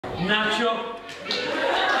Nacho.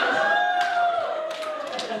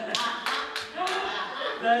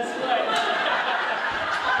 That's right.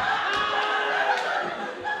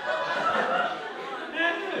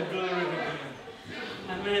 Glory to God.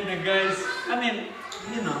 And then the guys,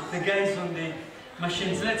 the guys on the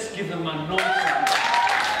machines, let's give them a note.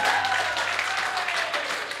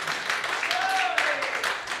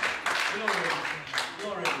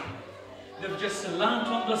 Glory. They've just learned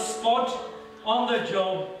on the spot, on the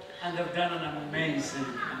job, and they've done an amazing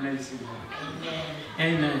work.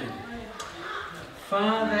 Amen. Amen.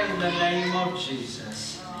 Father, in the name of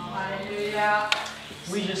Jesus,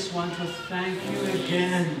 we just want to thank you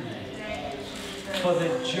again for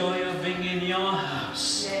the joy of being in your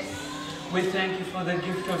house. We thank you for the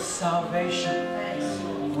gift of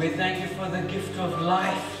salvation. We thank you for the gift of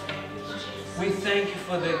life. We thank you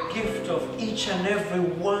for the gift of each and every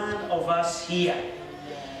one of us here.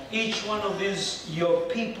 Each one of these, your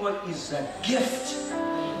people, is a gift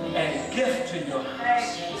to your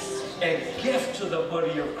house, a gift to the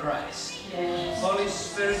body of Christ. Holy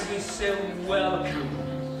Spirit, we say welcome.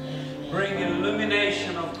 Bring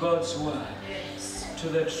illumination of God's word to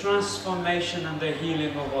the transformation and the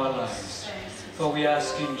healing of our lives. For we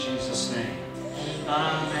ask in Jesus' name.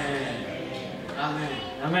 Amen. Amen.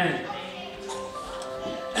 Amen.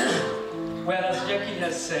 Well, as Jackie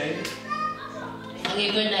has said,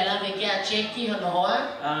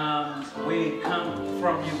 we come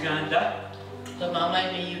from Uganda.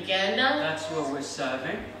 That's where we're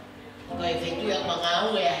serving.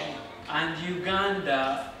 And Uganda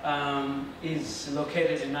is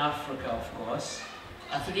located in Africa, of course,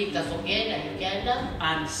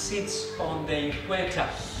 and sits on the equator.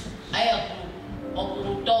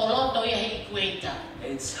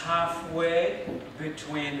 It's halfway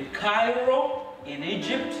between Cairo in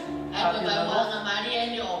Egypt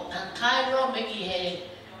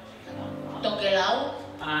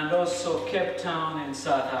and also Cape Town in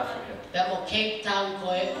South Africa.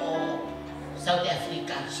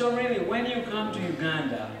 So really, when you come to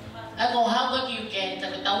Uganda,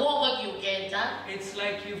 it's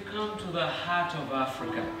like you've come to the heart of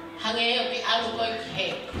Africa.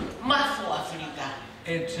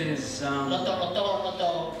 It is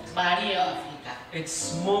it's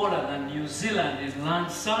smaller than New Zealand in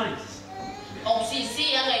land size.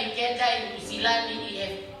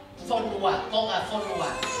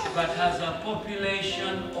 But has a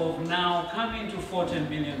population of now coming to 40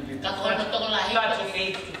 million people.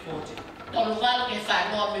 38 to 40.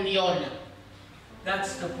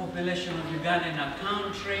 That's the population of Uganda in a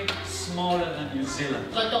country smaller than New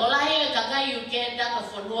Zealand. And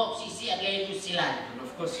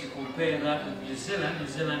of course, you compare that with New Zealand. New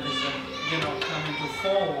Zealand is, coming to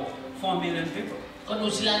 4 million people.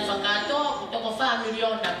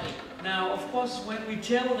 Now, of course, when we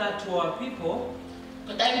tell that to our people,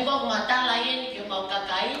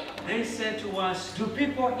 they say to us, do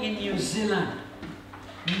people in New Zealand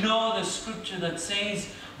know the scripture that says,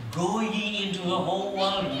 go ye into the whole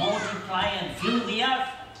world, multiply and fill the earth?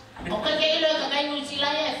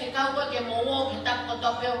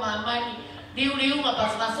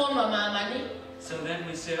 So then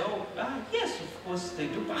we say, yes, of course they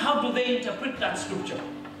do. But how do they interpret that scripture?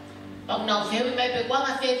 Now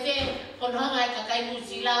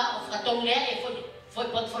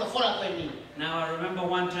I remember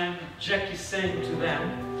one time Jackie saying to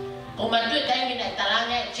them,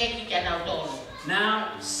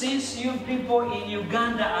 now since you people in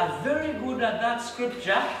Uganda are very good at that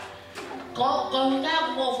scripture,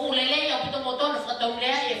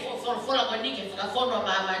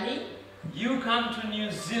 you come to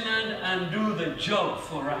New Zealand and do the job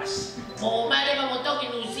for us.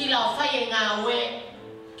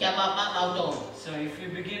 So if you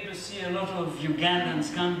begin to see a lot of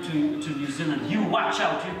Ugandans come to New Zealand, you watch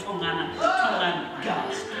out, you Tongan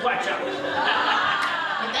guys, watch out.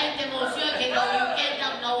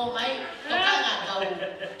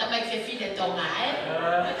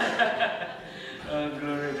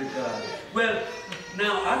 Glory to God. Well,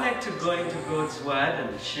 now I'd like to go into God's word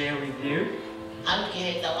and share with you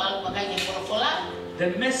the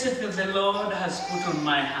message that the Lord has put on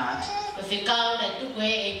my heart.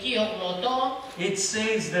 It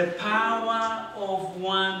says the power of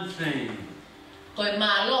one thing.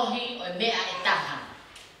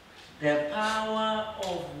 The power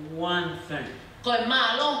of one thing.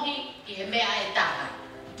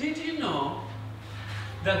 Did you know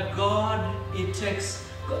that God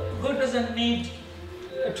doesn't need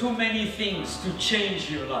too many things to change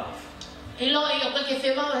your life?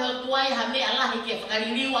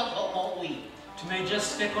 It may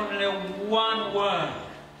just take only one word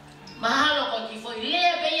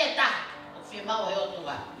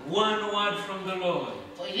One word from the Lord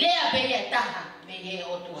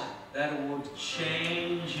that would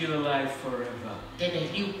change your life forever.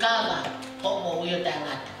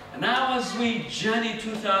 And now as we journey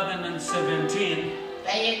 2017,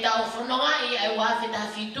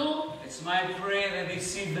 it's my prayer that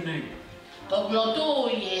this evening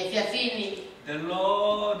the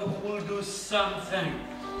Lord will do something.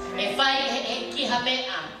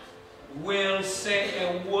 Will say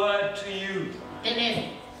a word to you.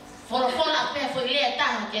 Or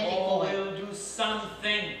will do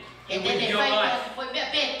something with your life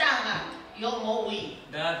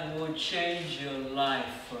that will change your life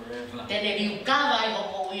forever.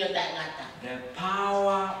 The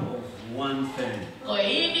power of one thing.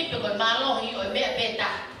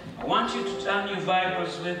 I want you to turn your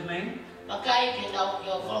Bibles with me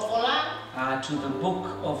to the book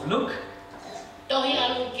of Luke,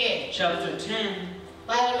 chapter 10.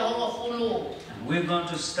 And we're going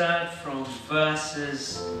to start from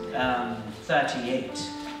verses 38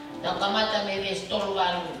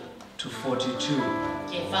 to 42.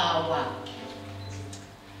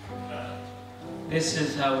 This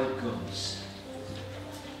is how it goes.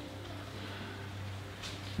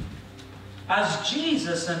 As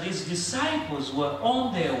Jesus and his disciples were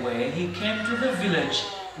on their way, he came to the village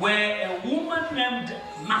where a woman named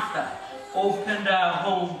Martha opened her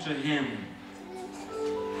home to him.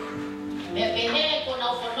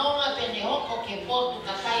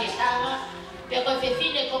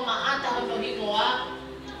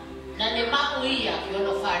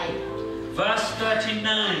 Verse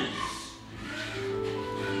 39.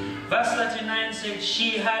 Verse 39 said,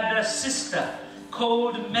 she had a sister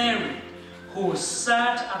called Mary, who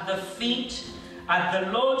sat at the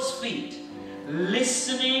Lord's feet,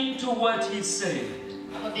 listening to what he said.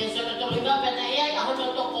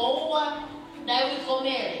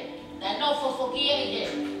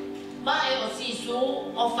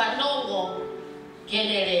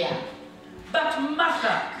 But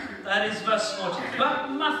Martha, that is verse 40, but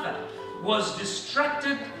Martha was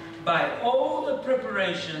distracted by all the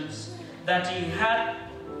preparations that he had,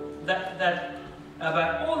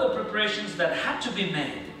 about all the preparations that had to be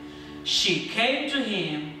made. She came to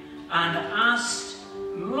him and asked,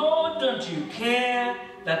 Lord, don't you care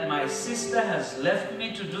that my sister has left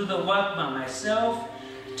me to do the work by myself?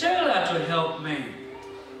 Tell her to help me.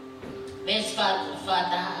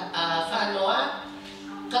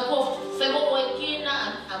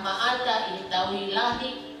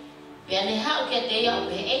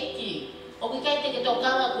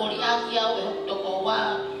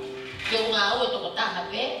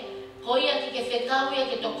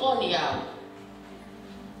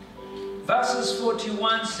 Verses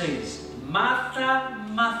 41 says, Martha,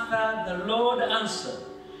 Martha, the Lord answered,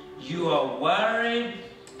 you are worried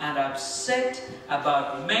and upset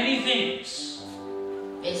about many things.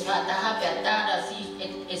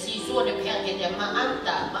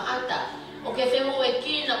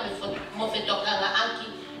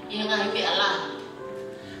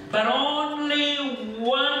 But only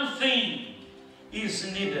one thing is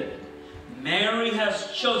needed. Mary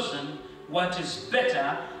has chosen what is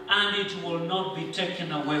better, and it will not be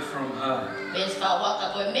taken away from her.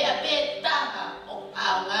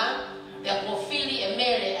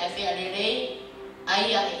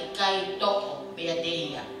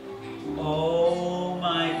 Oh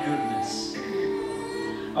my goodness.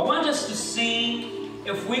 I want us to see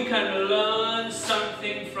if we can learn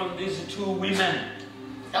something from these two women.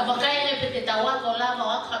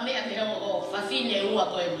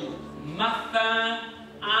 Martha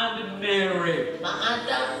and Mary,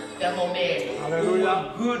 who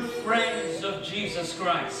were good friends of Jesus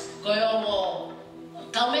Christ. I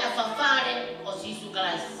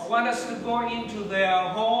want us to go into their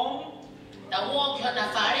home.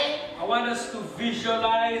 I want us to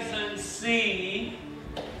visualize and see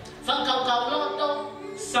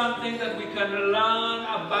something that we can learn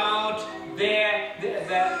about their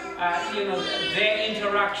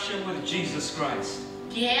interaction with Jesus Christ.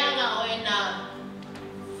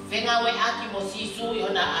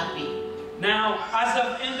 Now, as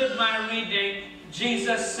I've ended my reading,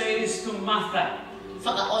 Jesus says to Martha,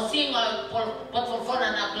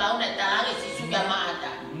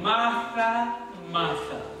 Martha,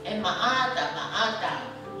 Martha,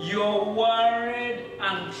 you're worried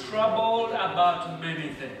and troubled about many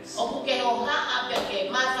things.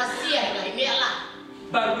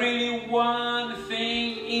 But really one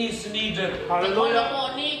thing is needed. Hallelujah.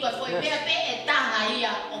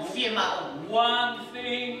 One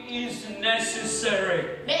thing is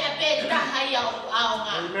necessary.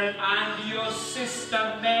 And your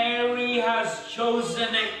sister Mary has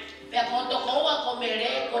chosen it.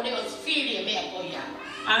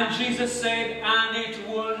 And Jesus said, and it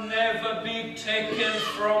will never be taken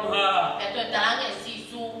from her.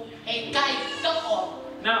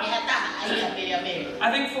 Now,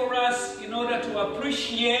 I think for us, in order to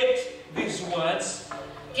appreciate these words,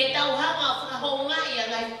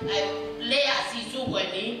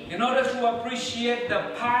 in order to appreciate the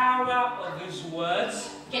power of these words,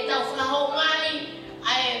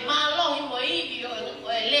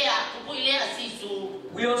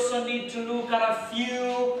 we also need to look at a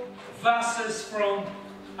few verses from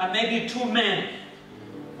maybe two men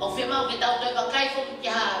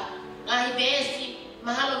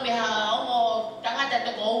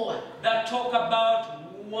that talk about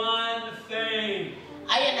one thing.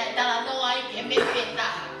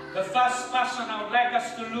 The first person I would like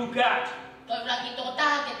us to look at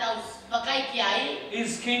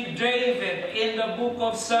is King David in the book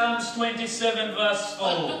of Psalms 27 verse 4.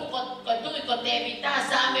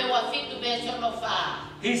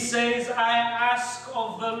 He says, I ask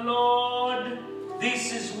of the Lord,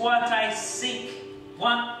 this is what I seek.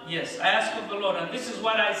 Yes, I ask of the Lord, and this is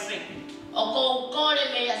what I seek.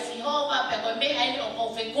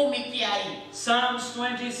 Psalms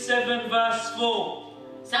 27 verse 4.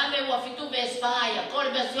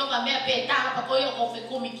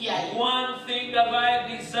 One thing have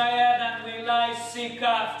I desired and will I seek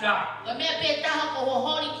after.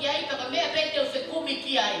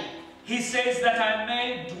 He says that I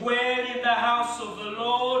may dwell in the house of the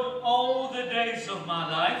Lord all the days of my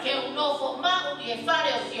life,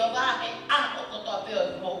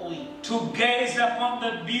 to gaze upon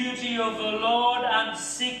the beauty of the Lord and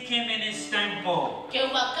seek Him in His temple.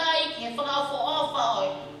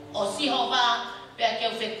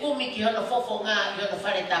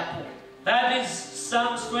 That is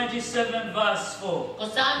Psalms 27 verse 4.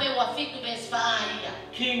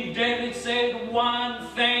 King David said, one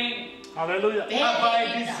thing Hallelujah. have I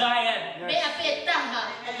desired,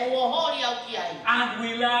 and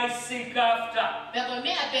will I seek after.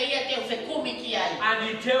 And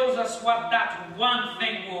he tells us what that one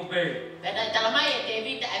thing will be.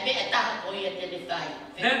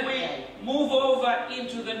 Then we move over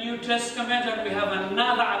into the New Testament, and we have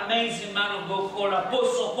another amazing man of God called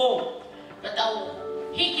Apostle Paul.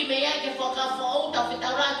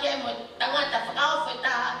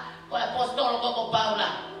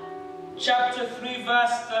 Chapter 3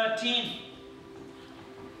 verse 13.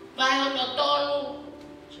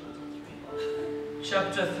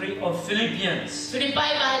 Chapter 3 of Philippians.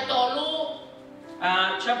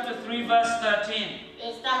 Chapter 3 verse 13.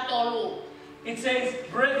 It says,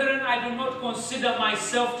 brethren, I do not consider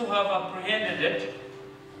myself to have apprehended it.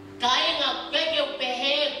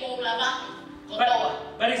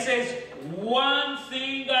 But it says, one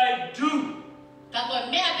thing I do.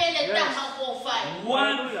 Yes.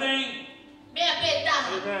 One thing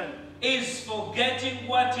is forgetting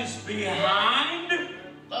what is behind.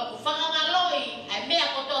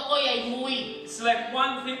 It's like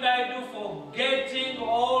one thing I do, forgetting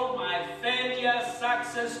all my failures,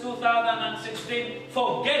 success 2016,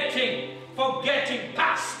 forgetting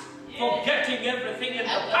past, forgetting everything in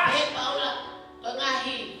the past.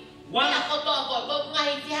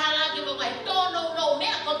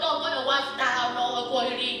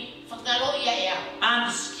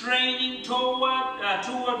 And straining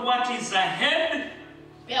toward what is ahead.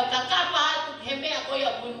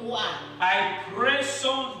 I press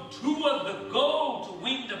on toward the goal to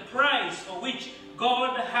win the prize for which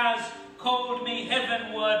God has called me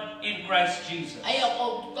heavenward in Christ Jesus.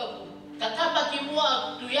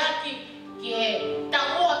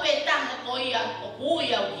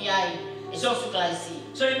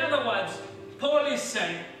 So in other words, Paul is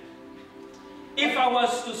saying, if I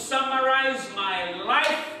was to summarize my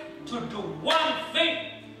life to do one thing,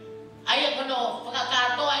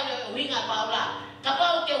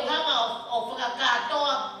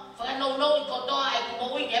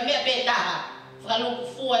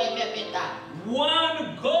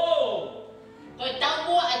 one goal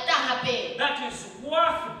that is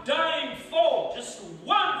worth dying for, just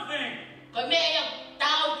one thing,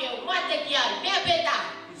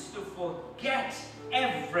 is to forget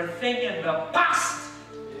everything in the past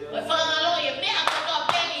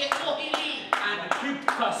and keep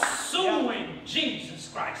pursuing Jesus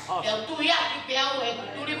Christ.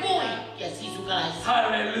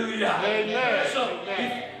 Hallelujah. Amen. So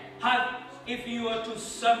if you were to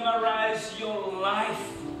summarize your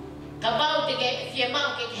life,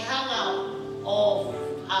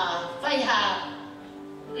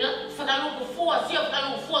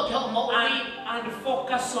 and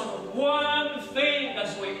focus on one thing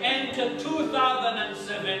as we enter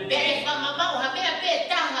 2017.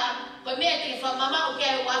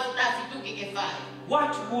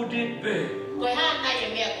 what would it be?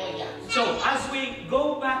 So as we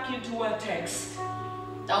go back into our text,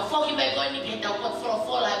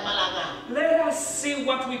 let us see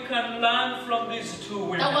what we can learn from these two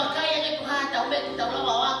women.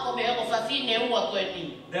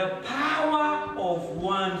 The power of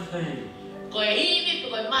one thing.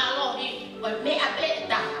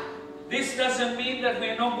 This doesn't mean that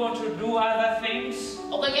we're not going to do other things.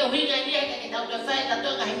 We're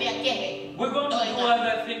going to do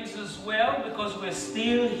other things as well because we're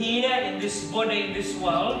still here in this body, in this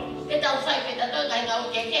world.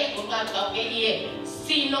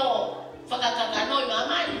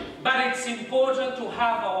 But it's important to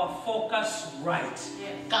have our focus right.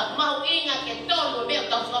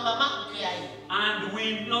 And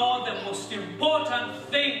we know the most important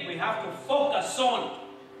thing we have to focus on.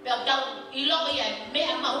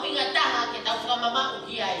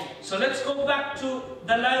 So let's go back to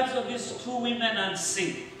the lives of these two women and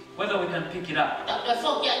see whether we can pick it up.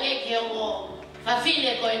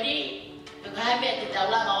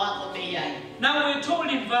 Now we're told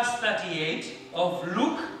in verse 38 of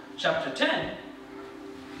Luke chapter 10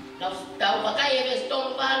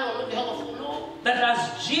 that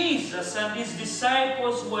as Jesus and his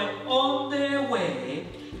disciples were on their way,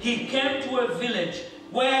 he came to a village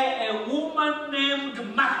where a woman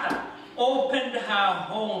named Martha opened her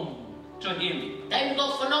home to him.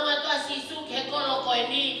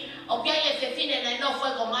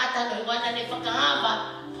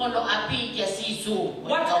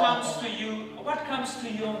 What comes to you? What comes to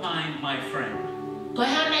your mind, my friend?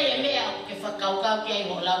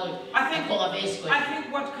 I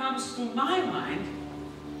think what comes to my mind,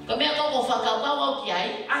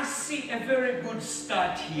 I see a very good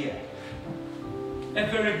start here. A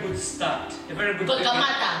very good start. A very good beginning.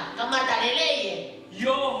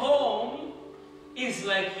 Your home is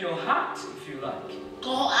like your heart, if you like.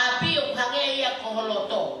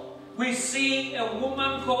 We see a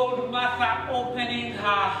woman called Martha opening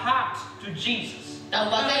her heart to Jesus.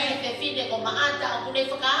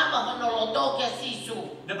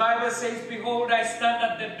 The Bible says, behold, I stand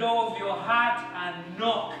at the door of your heart and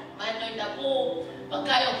knock.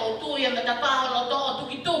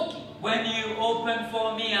 When you open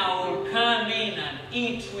for me, I will come in and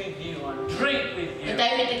eat with you and drink with you.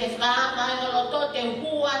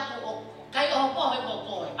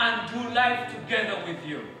 And do life together with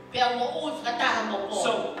you.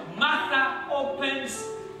 So Martha opens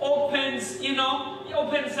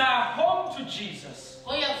her home to Jesus.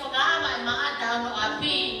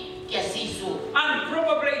 And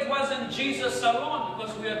probably it wasn't Jesus alone,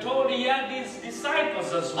 because we are told he had his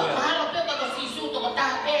disciples as well.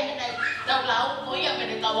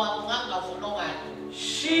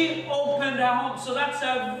 She opened her home, so that's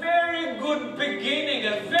a very good beginning,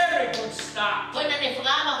 a very good start.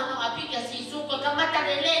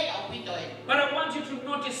 But I want you to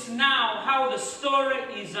notice now how the story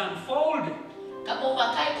is unfolding.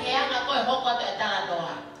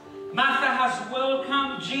 Martha has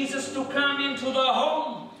welcomed Jesus to come into the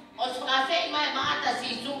home.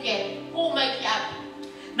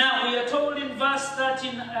 Now we are told in verse 39,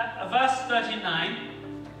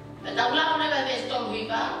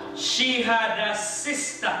 she had a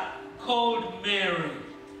sister called Mary.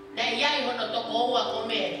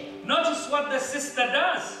 Notice what the sister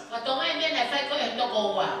does.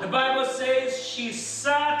 The Bible says she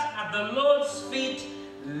sat at the Lord's feet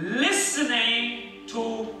listening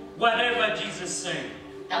to whatever Jesus said.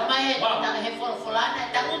 Wow.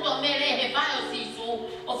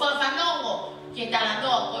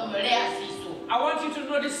 I want you to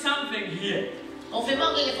notice something here.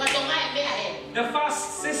 The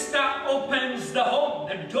first sister opens the home,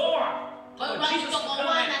 the door, for Jesus to come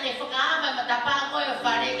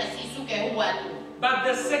in. But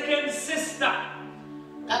the second sister,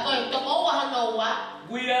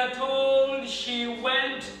 we are told she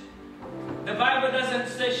went. The Bible doesn't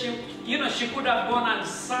say she could have gone and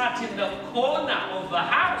sat in the corner of the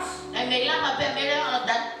house.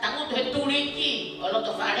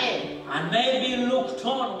 And maybe looked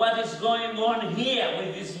on what is going on here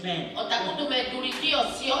with these men.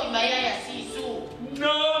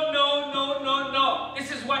 No.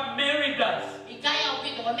 This is what Mary does.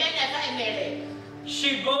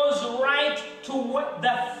 She goes right to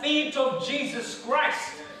the feet of Jesus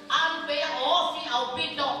Christ.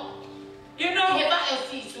 You know,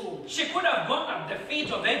 she could have gone at the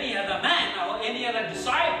feet of any other man or any other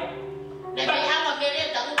disciple. But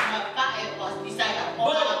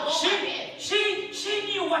she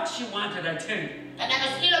knew what she wanted, I tell you.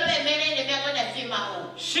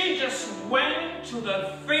 She just went to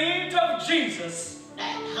the feet of Jesus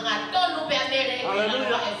and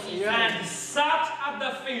sat at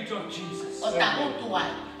the feet of Jesus.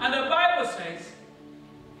 And the Bible says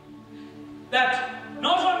that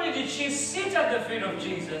not only did she sit at the feet of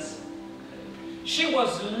Jesus, she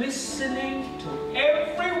was listening to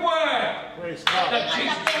every word that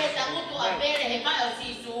Jesus said.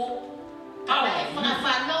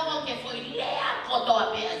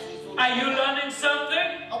 Are you learning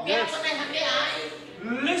something? Yes.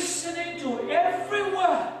 Listening to every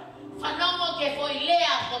word.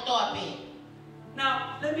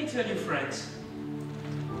 Now, let me tell you, friends,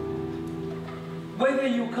 whether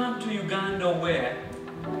you come to Uganda or where,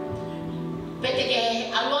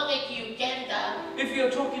 if you're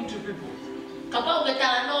talking to people,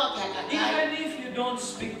 even if you don't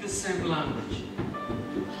speak the same language,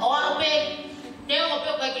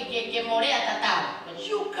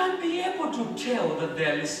 you can be able to tell that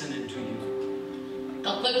they're listening to you.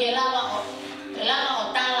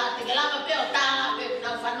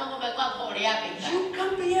 You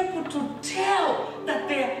can be able to tell that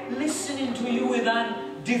they're listening to you with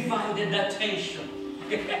undivided attention.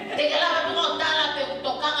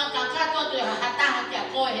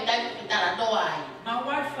 My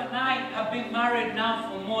wife and I have been married now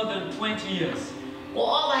for more than 20 years.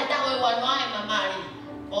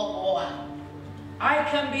 I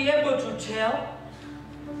can be able to tell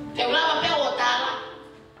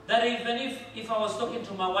that even if I was talking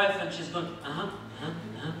to my wife and she's going,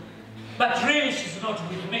 but really she's not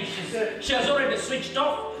with me, she has already switched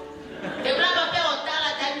off.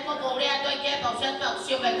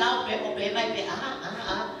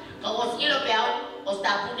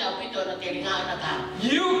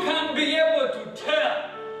 You can be able to tell.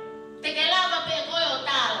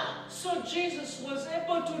 So Jesus was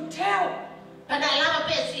able to tell.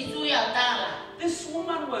 This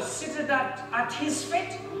woman was seated at his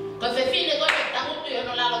feet.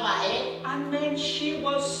 And then she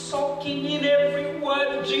was soaking in every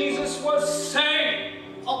word Jesus was saying.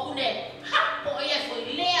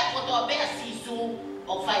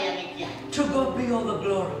 To God be all the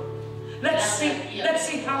glory. Let's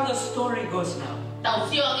see how the story goes now.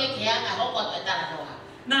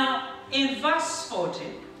 Now, in verse 40,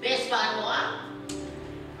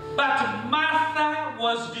 but Martha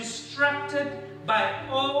was distracted by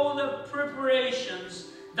all the preparations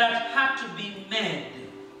that had to be made.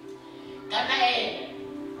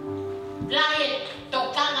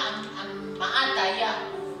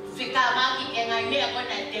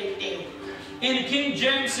 In King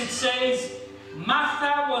James it says,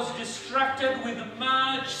 Martha was distracted with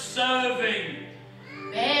much serving.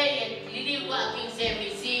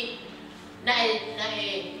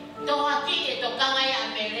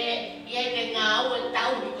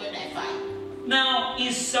 Now,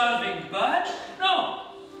 is serving bad? No.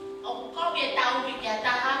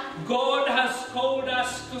 God has called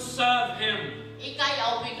us to serve Him.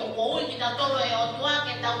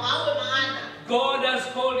 God has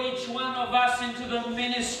called each one of us into the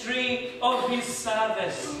ministry of His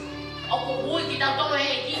service.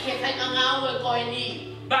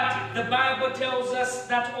 But the Bible tells us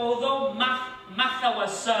that although Martha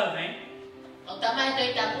was serving,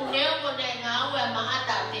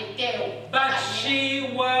 but she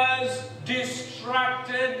was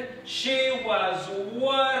distracted, she was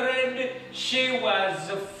worried, she was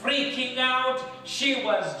freaking out, she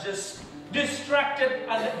was just distracted,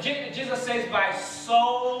 and Jesus says, by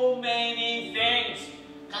so many things.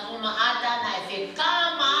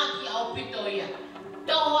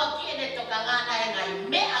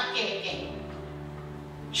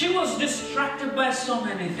 She was distracted by so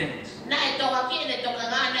many things.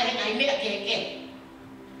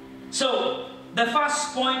 So, the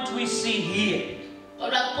first point we see here,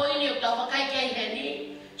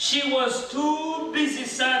 she was too busy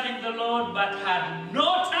serving the Lord but had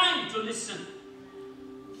no time to listen.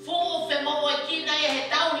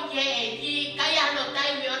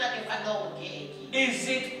 Is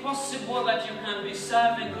it possible that you can be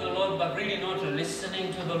serving the Lord but really not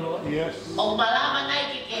listening to the Lord? Yes.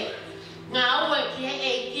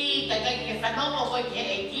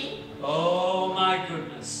 Oh my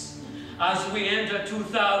goodness. As we enter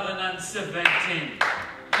 2017,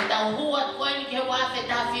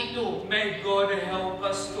 may God help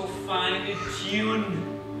us to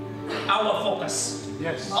fine-tune our focus.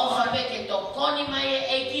 Yes.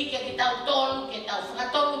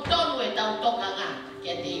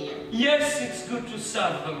 Yes, it's good to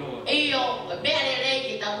serve the Lord.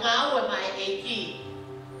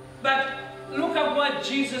 But look at what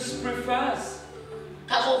Jesus prefers.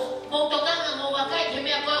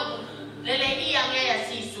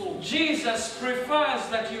 Jesus prefers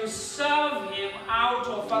that you serve him out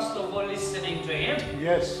of first of all listening to him.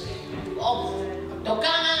 Yes.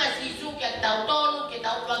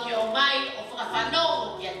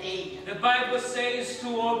 The Bible says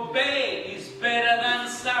to obey is better than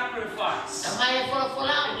sacrifice.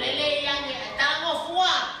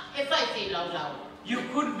 You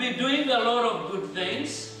could be doing a lot of good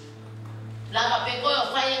things,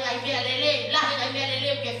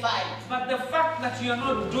 but the fact that you're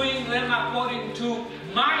not doing them according to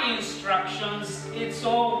my instructions, it's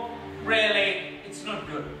all really, it's not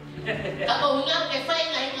good.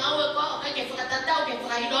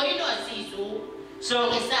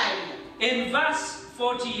 So, in verse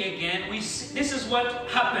 40 again, we see, this is what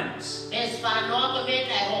happens.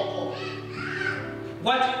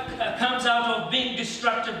 What comes out of being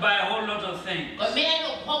distracted by a whole lot of things.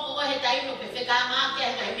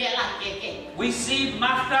 We see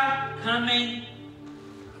Martha coming.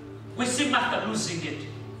 We see Martha losing it.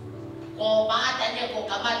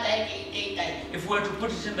 If we were to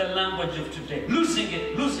put it in the language of today, losing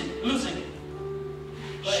it.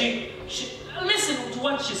 She listen to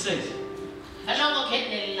what she says.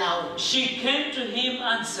 She came to him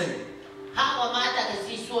and said,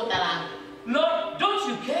 Lord, don't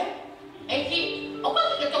you care?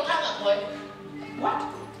 What?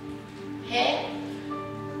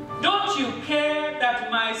 Don't you care that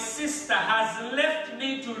my sister has left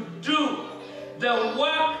me to do the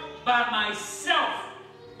work by myself?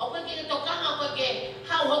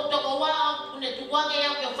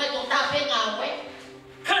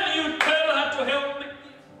 Can you tell her to help me?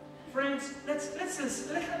 Friends, let's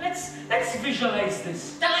visualize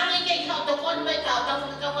this.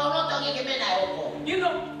 You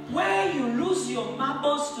know, where you lose your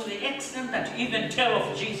marbles to the extent that you even tell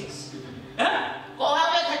of Jesus. Huh?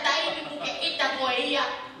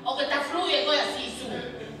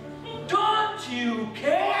 Don't you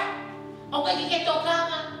care?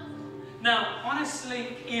 Now,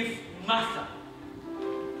 honestly, if Martha,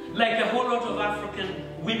 like a whole lot of African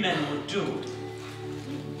women would do,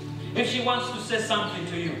 if she wants to say something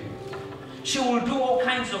to you, she will do all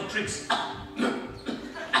kinds of tricks.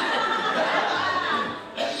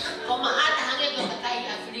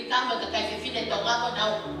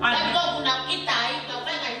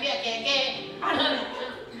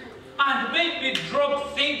 And maybe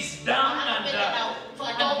drop things down and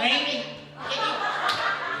maybe.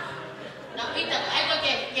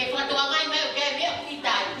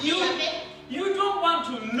 You don't want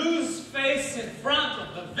to lose face in front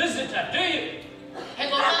of the visitor, do you?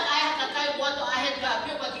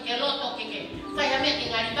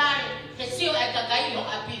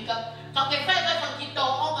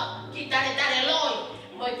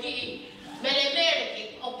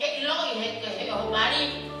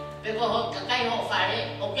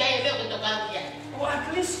 Or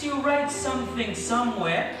at least you write something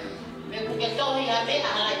somewhere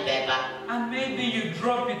and maybe you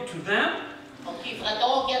drop it to them.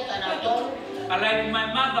 Like my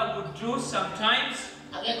mother would do sometimes.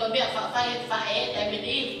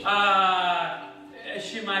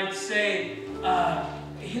 She might say,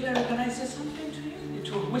 Hilary, can I say something to you?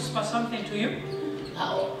 To whisper something to you?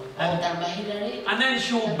 And then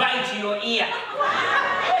she will bite your ear.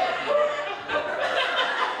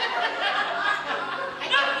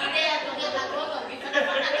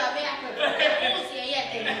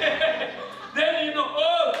 Then you know,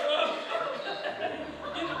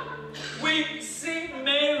 we see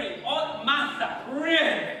Mary or Martha,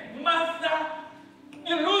 really, Martha,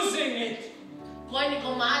 you're losing it.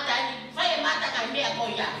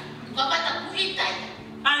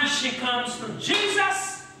 And she comes to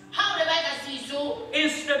Jesus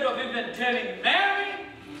instead of even telling Mary.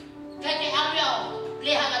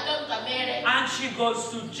 And she goes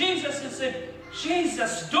to Jesus and said,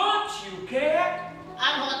 Jesus, don't you care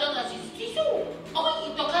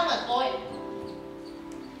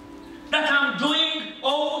that I'm doing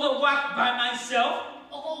all the work by myself?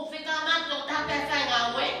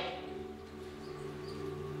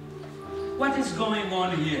 What is going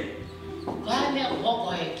on here?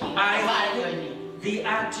 The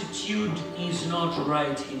attitude is not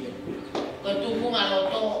right here.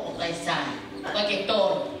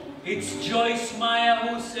 It's Joyce Meyer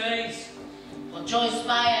who says,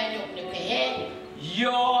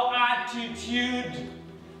 your attitude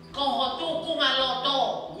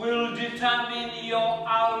will determine your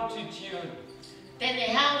altitude.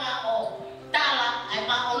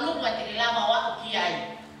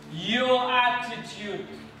 Your attitude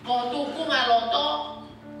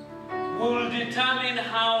will determine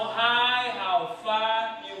how high, how far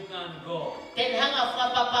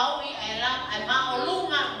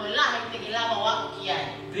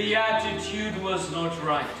The attitude was not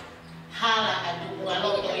right.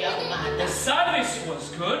 The service was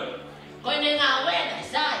good.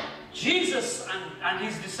 Jesus and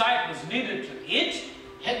his disciples needed to eat.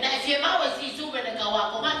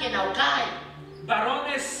 But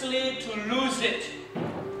honestly, to lose it.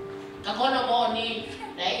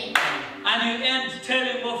 And you end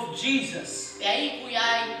telling of Jesus.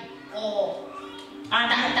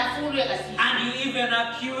 And you even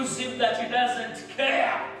accuse him that he doesn't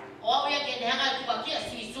care.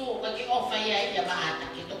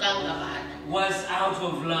 Was out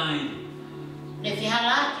of line.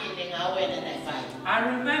 I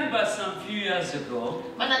remember some few years ago,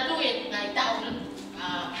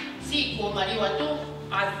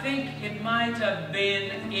 I think it might have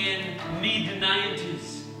been in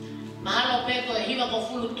mid-90s.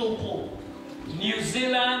 New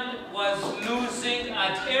Zealand was losing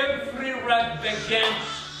at every rugby game.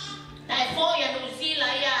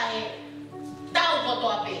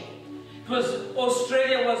 Because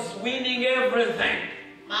Australia was winning everything.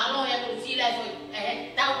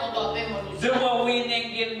 They were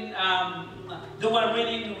winning in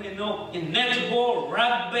in netball,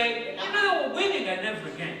 rugby. They were winning at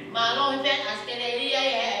every game.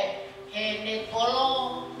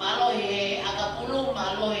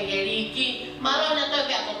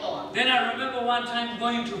 Then I remember one time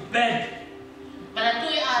going to bed. And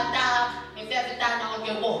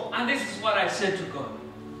this is what I said to God.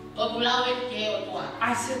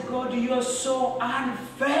 I said, God, you are so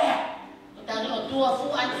unfair.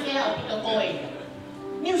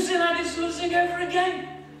 New Zealand is losing every game.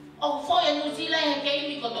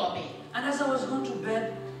 And as I was going to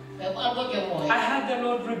bed, I had the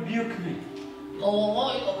Lord rebuke me.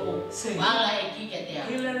 Say,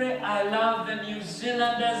 Hilary, I love the New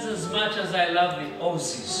Zealanders as much as I love the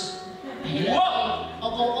Aussies. Whoa!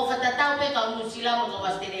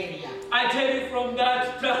 I tell you, from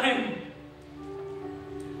that time,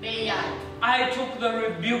 I took the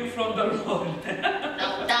rebuke from the Lord.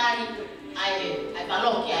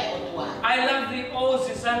 I love the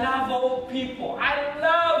Aussies. I love all people. I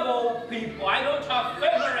love all people. I don't have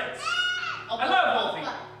favorites. I love all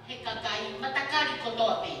people.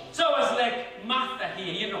 So I was like Martha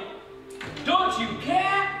here, you know. Don't you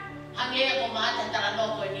care?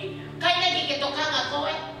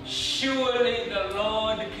 Surely the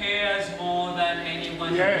Lord cares more than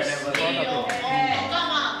anyone Yes. could ever think.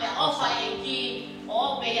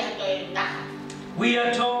 We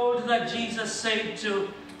are told that Jesus said to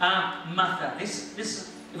Martha, this is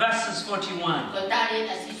verses 41.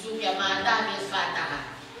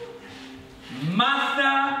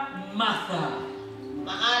 Martha, Martha.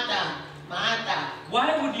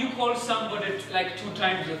 Why would you call somebody like 2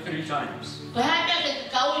 times or 3 times?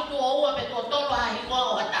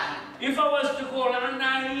 If I was to call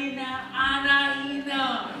Anahina,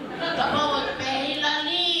 Anahina.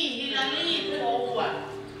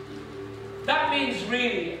 That means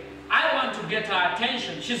really, I want to get her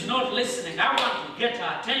attention. She's not listening. I want to get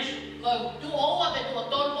her attention.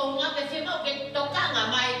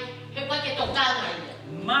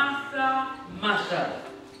 Martha, Martha.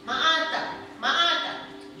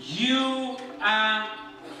 You are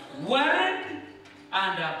worried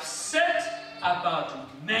and upset about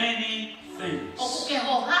many things.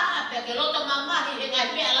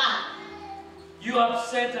 You are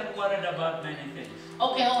upset and worried about many things.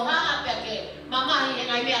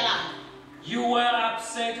 You were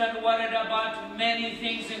upset and worried about many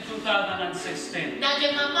things in 2016.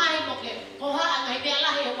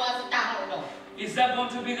 Is that going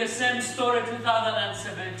to be the same story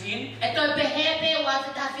 2017?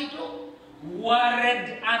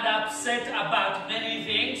 Worried and upset about many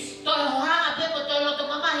things.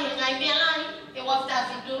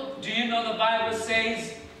 Do you know the Bible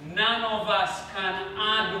says none of us can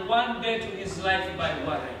add 1 day to his life by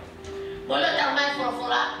worry.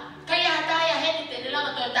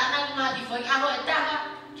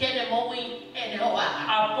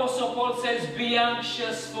 Apostle Paul says, be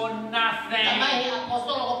anxious for nothing,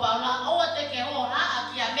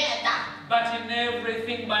 but in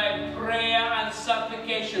everything by prayer and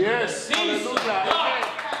supplication. Yes, hallelujah.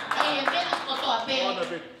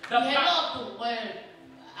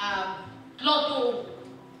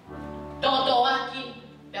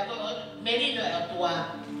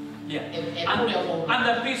 And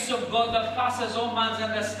the peace of God that passes all man's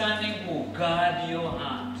understanding will guard your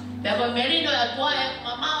heart.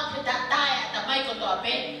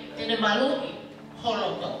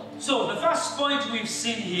 So the first point we've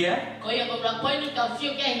seen here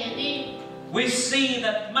we see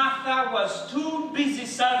that Martha was too busy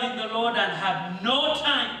serving the Lord and had no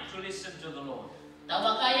time to listen to the Lord.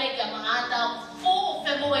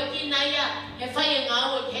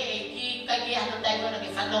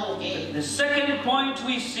 The second point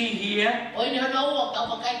we see here,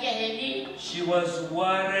 she was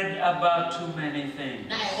worried about too many things.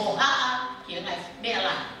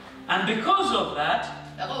 And because of that,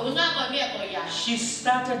 she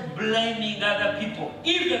started blaming other people,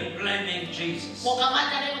 even blaming Jesus.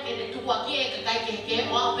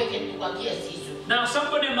 Now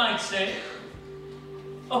somebody might say,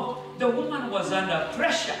 oh, the woman was under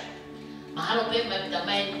pressure.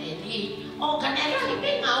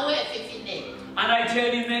 And I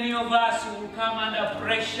tell you, many of us will come under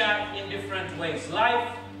pressure in different ways. Life,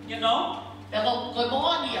 you know.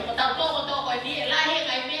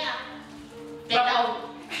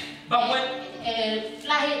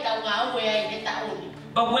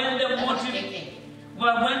 But when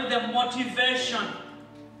the motivation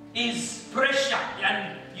is pressure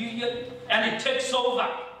and and it takes over,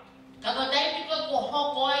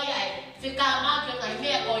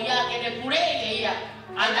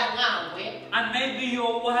 and maybe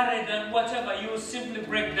you're worried and whatever, you will simply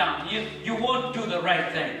break down. You won't do the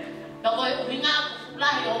right thing.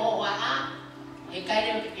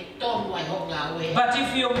 But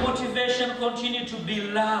if your motivation continue to be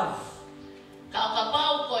love,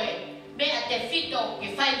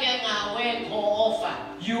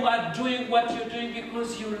 you are doing what you're doing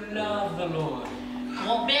because you love the Lord.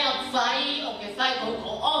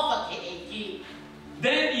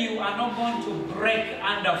 Then you are not going to break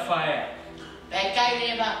under fire.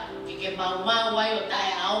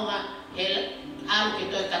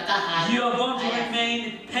 You are going to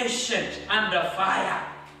remain patient under fire.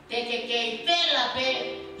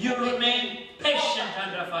 You remain patient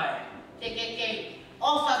under fire.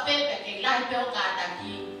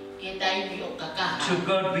 To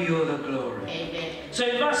God be all the glory. Amen. So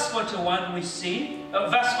in verse 41 we see,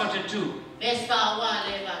 verse 42.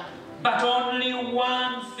 But only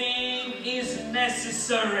one thing is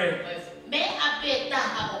necessary.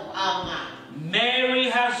 Mary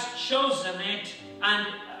has chosen it, and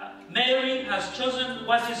Mary has chosen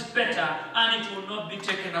what is better, and it will not be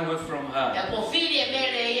taken away from her.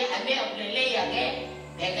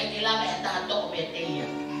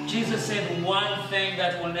 Jesus said one thing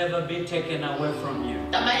that will never be taken away from you.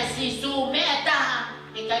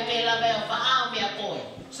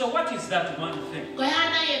 So what is that one thing?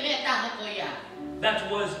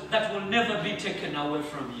 That will never be taken away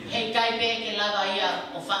from you.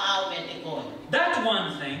 That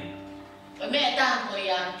one thing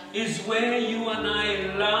is where you and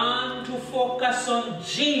I learn to focus on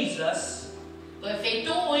Jesus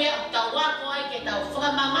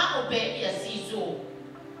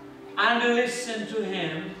and listen to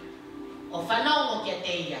Him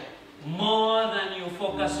more than you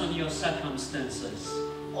focus on your circumstances.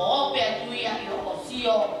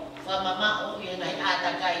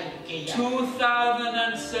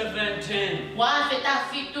 2017,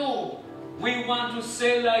 we want to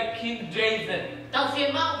say like King David,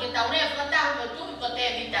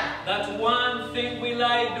 that one thing will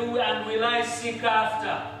I do and will I seek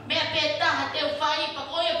after,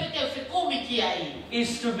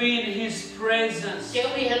 is to be in His presence. Yes,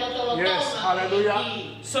 hallelujah.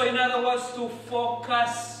 So in other words, to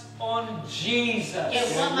focus on Jesus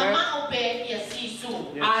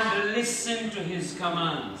and listen to His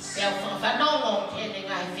commands.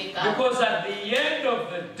 Because at the end of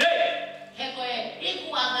the day,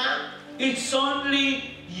 it's only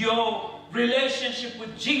your relationship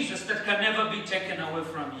with Jesus that can never be taken away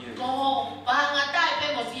from you.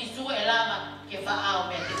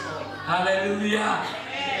 Hallelujah.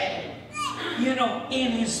 You know,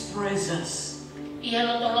 in His presence.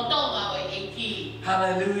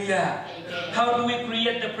 Hallelujah. How do we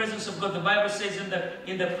create the presence of God? The Bible says in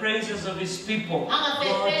the praises of His people.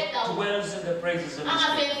 God dwells in the praises of His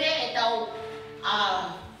people.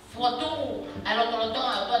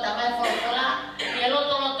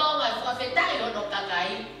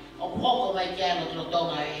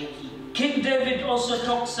 King David also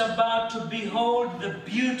talks about to behold the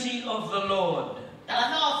beauty of the Lord.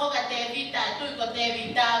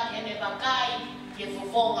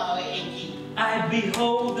 I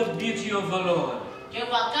behold the beauty of the Lord.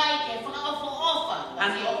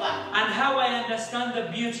 And how I understand the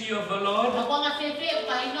beauty of the Lord?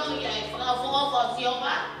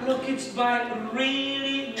 Look, it's by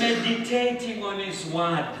really meditating on His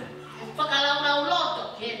word.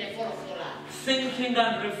 Thinking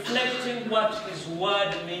and reflecting what His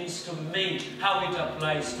word means to me, how it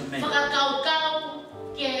applies to me.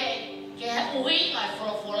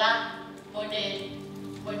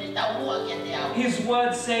 His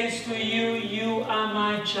word says to you, you are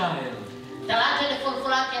my child.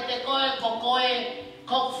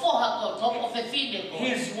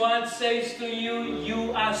 His word says to you,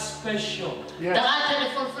 you are special. Yes.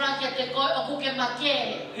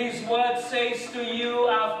 His word says to you,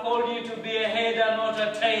 I've called you to be a head and not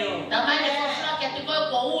a tail.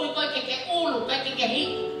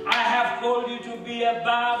 I have called you to be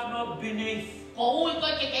above, not beneath.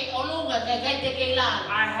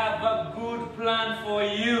 I have a good plan for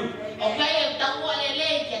you.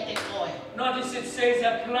 Notice it says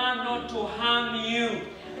a plan not to harm you.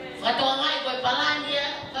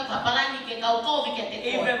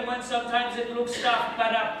 Even when sometimes it looks tough,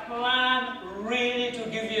 but a plan really to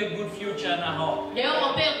give you a good future and a hope.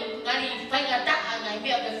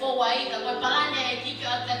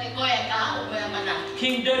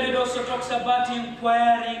 King David also talks about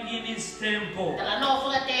inquiring in his temple.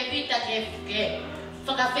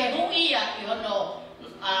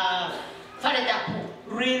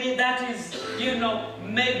 Really, that is,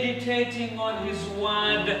 meditating on his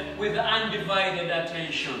word with undivided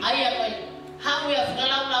attention.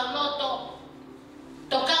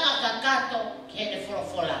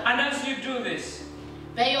 And as you do this,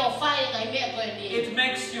 it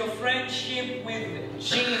makes your friendship with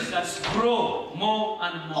Jesus grow more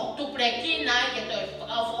and more.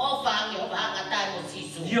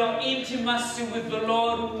 Your intimacy with the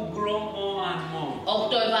Lord will grow more and more.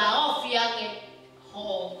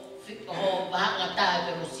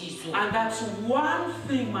 And that's one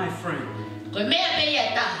thing, my friend,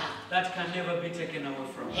 that can never be taken away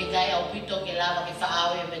from you.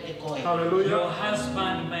 Hallelujah. Your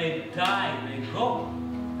husband may die, may go.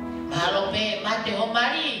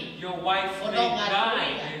 Your wife may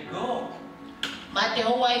die, may go.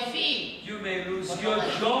 You may lose your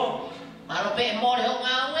job.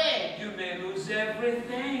 You may lose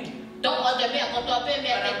everything.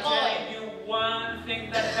 But I'm telling you one thing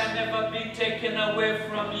that can never be taken away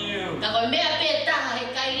from you.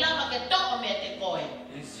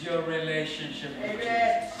 It's your relationship with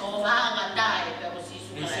Jesus.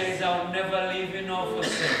 He says, I'll never leave you nor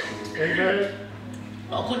forsake you. Amen.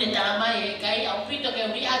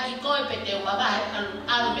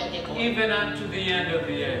 Even unto the end of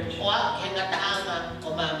the age.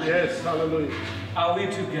 Yes, hallelujah. Are we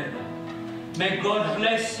together? May God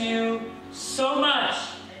bless you so much.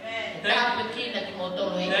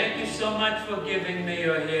 Thank you so much for giving me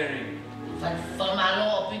your hearing.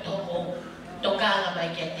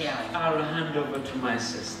 I'll hand over to my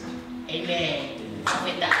sister. Amen.